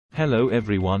Hello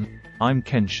everyone, I'm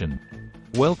Kenshin.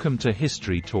 Welcome to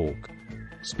History Talk.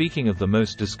 Speaking of the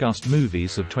most discussed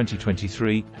movies of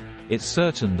 2023, it's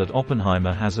certain that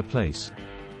Oppenheimer has a place.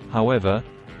 However,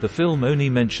 the film only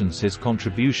mentions his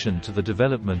contribution to the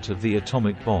development of the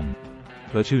atomic bomb.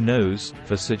 But who knows,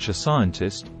 for such a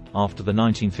scientist, after the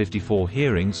 1954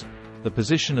 hearings, the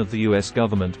position of the US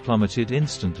government plummeted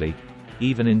instantly,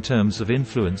 even in terms of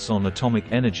influence on atomic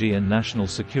energy and national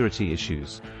security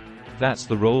issues. That's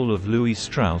the role of Louis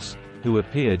Strauss, who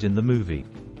appeared in the movie.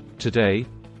 Today,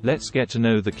 let's get to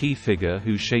know the key figure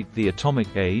who shaped the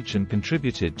atomic age and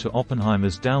contributed to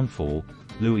Oppenheimer's downfall,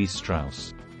 Louis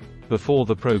Strauss. Before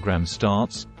the program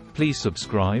starts, please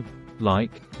subscribe,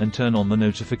 like, and turn on the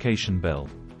notification bell.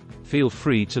 Feel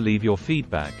free to leave your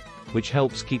feedback, which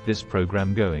helps keep this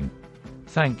program going.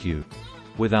 Thank you.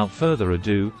 Without further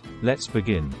ado, let's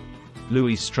begin.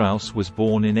 Louis Strauss was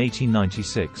born in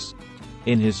 1896.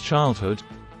 In his childhood,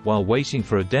 while waiting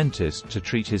for a dentist to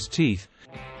treat his teeth,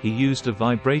 he used a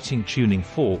vibrating tuning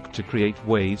fork to create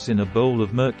waves in a bowl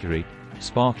of mercury,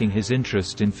 sparking his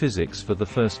interest in physics for the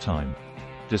first time.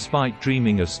 Despite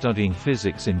dreaming of studying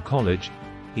physics in college,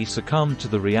 he succumbed to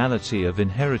the reality of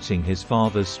inheriting his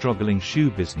father's struggling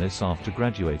shoe business after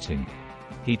graduating.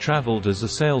 He traveled as a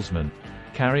salesman,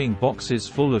 carrying boxes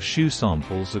full of shoe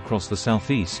samples across the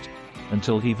southeast,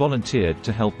 until he volunteered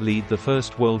to help lead the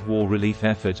First World War relief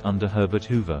effort under Herbert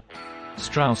Hoover.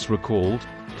 Strauss recalled,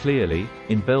 clearly,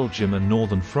 in Belgium and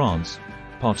northern France,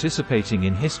 participating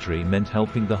in history meant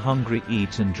helping the hungry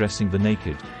eat and dressing the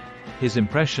naked. His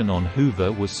impression on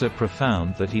Hoover was so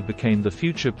profound that he became the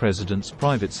future president's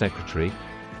private secretary,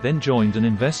 then joined an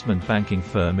investment banking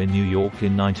firm in New York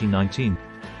in 1919,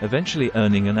 eventually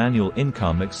earning an annual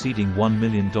income exceeding $1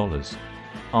 million.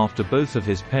 After both of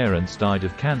his parents died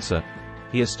of cancer,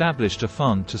 he established a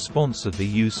fund to sponsor the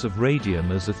use of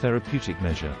radium as a therapeutic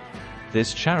measure.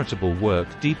 This charitable work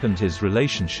deepened his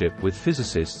relationship with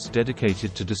physicists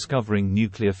dedicated to discovering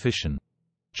nuclear fission.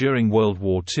 During World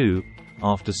War II,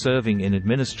 after serving in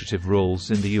administrative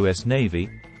roles in the U.S. Navy,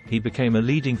 he became a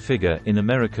leading figure in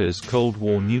America's Cold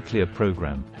War nuclear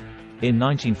program. In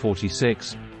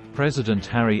 1946, President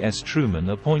Harry S. Truman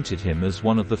appointed him as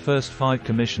one of the first 5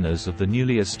 commissioners of the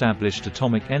newly established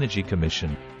Atomic Energy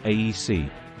Commission,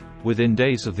 AEC. Within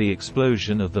days of the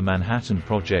explosion of the Manhattan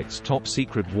Project's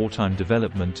top-secret wartime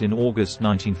development in August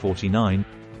 1949,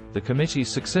 the committee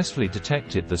successfully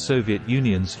detected the Soviet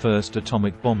Union's first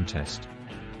atomic bomb test.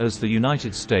 As the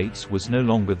United States was no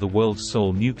longer the world's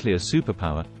sole nuclear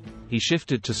superpower, he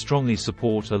shifted to strongly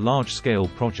support a large-scale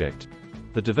project,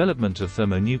 the development of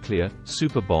thermonuclear,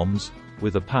 superbombs,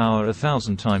 with a power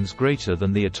 1,000 times greater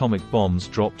than the atomic bombs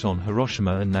dropped on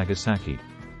Hiroshima and Nagasaki.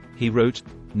 He wrote,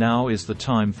 "Now is the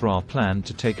time for our plan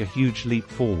to take a huge leap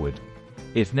forward.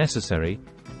 If necessary,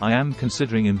 I am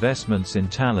considering investments in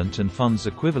talent and funds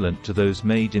equivalent to those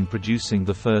made in producing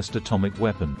the first atomic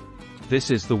weapon. This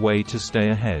is the way to stay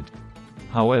ahead."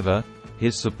 However,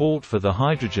 his support for the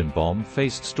hydrogen bomb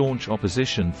faced staunch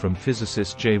opposition from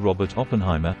physicist J. Robert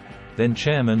Oppenheimer, then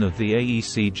chairman of the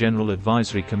AEC General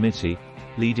Advisory Committee,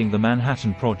 leading the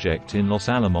Manhattan Project in Los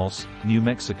Alamos, New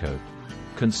Mexico.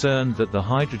 Concerned that the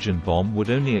hydrogen bomb would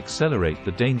only accelerate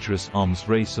the dangerous arms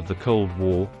race of the Cold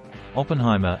War,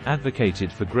 Oppenheimer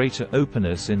advocated for greater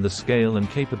openness in the scale and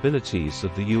capabilities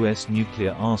of the U.S.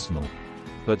 nuclear arsenal.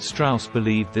 But Strauss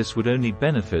believed this would only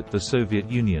benefit the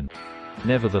Soviet Union.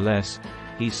 Nevertheless,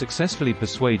 he successfully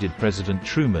persuaded President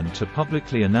Truman to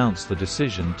publicly announce the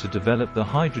decision to develop the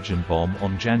hydrogen bomb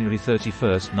on January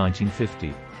 31,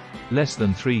 1950. Less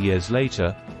than 3 years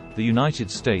later, the United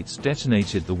States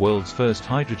detonated the world's first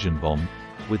hydrogen bomb,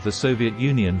 with the Soviet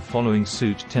Union following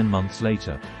suit 10 months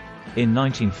later. In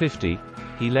 1950,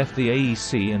 he left the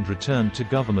AEC and returned to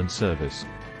government service.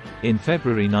 In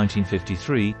February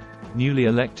 1953, newly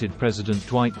elected President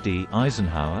Dwight D.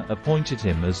 Eisenhower appointed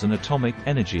him as an atomic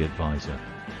energy advisor.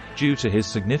 Due to his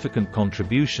significant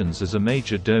contributions as a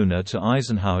major donor to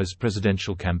Eisenhower's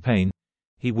presidential campaign,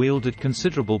 he wielded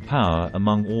considerable power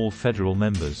among all federal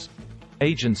members.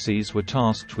 Agencies were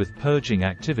tasked with purging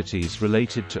activities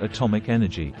related to atomic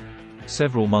energy.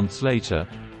 Several months later,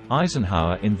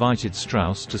 Eisenhower invited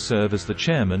Strauss to serve as the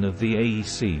chairman of the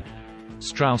AEC.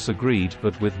 Strauss agreed,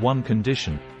 but with one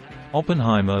condition: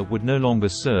 Oppenheimer would no longer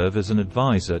serve as an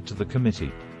advisor to the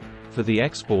committee. For the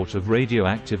export of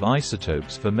radioactive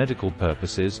isotopes for medical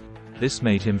purposes, this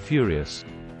made him furious.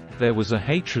 "There was a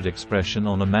hatred expression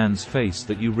on a man's face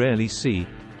that you rarely see,"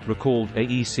 recalled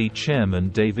AEC chairman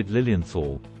David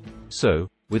Lilienthal. So,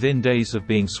 within days of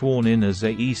being sworn in as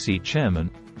AEC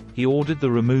chairman, he ordered the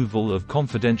removal of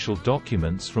confidential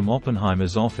documents from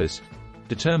Oppenheimer's office,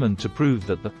 determined to prove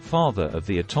that the father of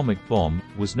the atomic bomb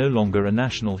was no longer a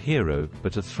national hero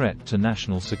but a threat to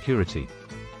national security.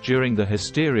 During the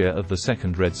hysteria of the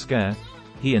Second Red Scare,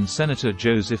 he and Senator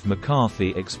Joseph McCarthy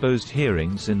exposed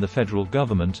hearings in the federal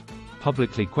government,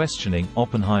 publicly questioning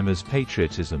Oppenheimer's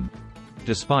patriotism.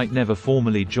 Despite never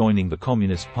formally joining the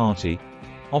Communist Party,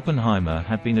 Oppenheimer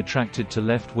had been attracted to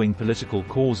left-wing political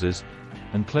causes,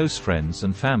 and close friends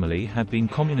and family had been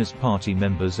Communist Party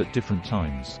members at different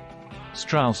times.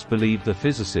 Strauss believed the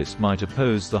physicist might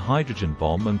oppose the hydrogen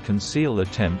bomb and conceal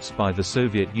attempts by the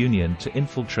Soviet Union to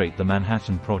infiltrate the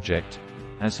Manhattan Project,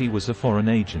 as he was a foreign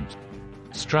agent.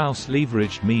 Strauss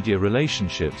leveraged media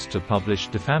relationships to publish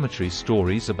defamatory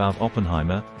stories about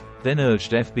Oppenheimer, then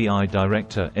urged FBI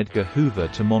Director Edgar Hoover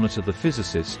to monitor the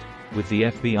physicist, with the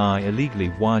FBI illegally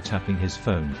wiretapping his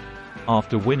phone.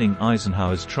 After winning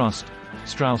Eisenhower's trust,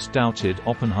 Strauss doubted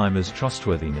Oppenheimer's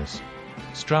trustworthiness.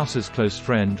 Strauss's close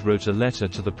friend wrote a letter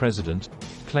to the president,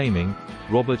 claiming,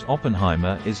 "Robert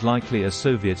Oppenheimer is likely a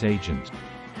Soviet agent."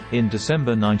 In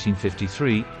December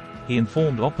 1953, he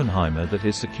informed Oppenheimer that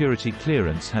his security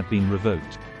clearance had been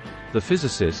revoked. The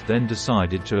physicist then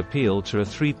decided to appeal to a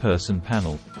three-person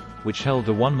panel, which held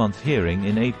a one-month hearing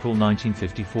in April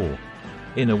 1954.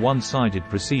 In a one-sided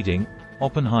proceeding,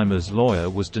 Oppenheimer's lawyer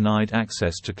was denied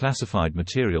access to classified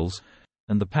materials,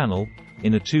 and the panel,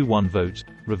 in a 2-1 vote,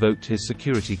 revoked his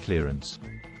security clearance.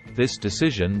 This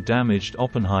decision damaged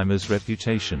Oppenheimer's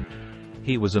reputation.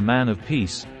 He was a man of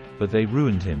peace, but they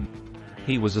ruined him.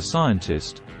 He was a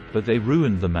scientist, but they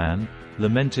ruined the man,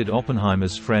 lamented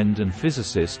Oppenheimer's friend and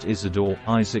physicist Isidor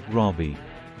Isaac Rabi.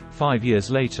 5 years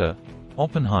later,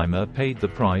 Oppenheimer paid the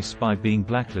price by being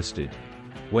blacklisted.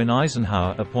 When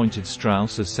Eisenhower appointed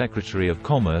Strauss as Secretary of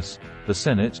Commerce, the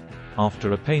Senate,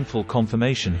 after a painful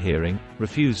confirmation hearing,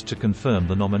 refused to confirm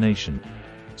the nomination.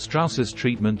 Strauss's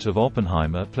treatment of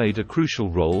Oppenheimer played a crucial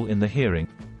role in the hearing,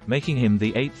 making him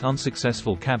the 8th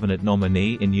unsuccessful cabinet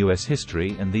nominee in U.S.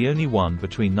 history and the only one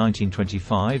between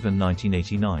 1925 and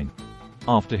 1989.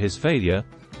 After his failure,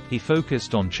 he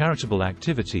focused on charitable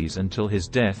activities until his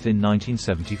death in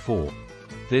 1974.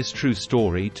 This true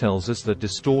story tells us that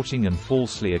distorting and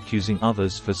falsely accusing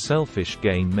others for selfish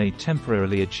gain may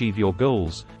temporarily achieve your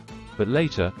goals, but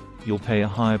later, you'll pay a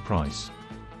higher price.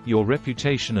 Your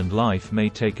reputation and life may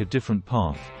take a different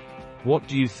path. What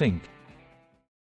do you think?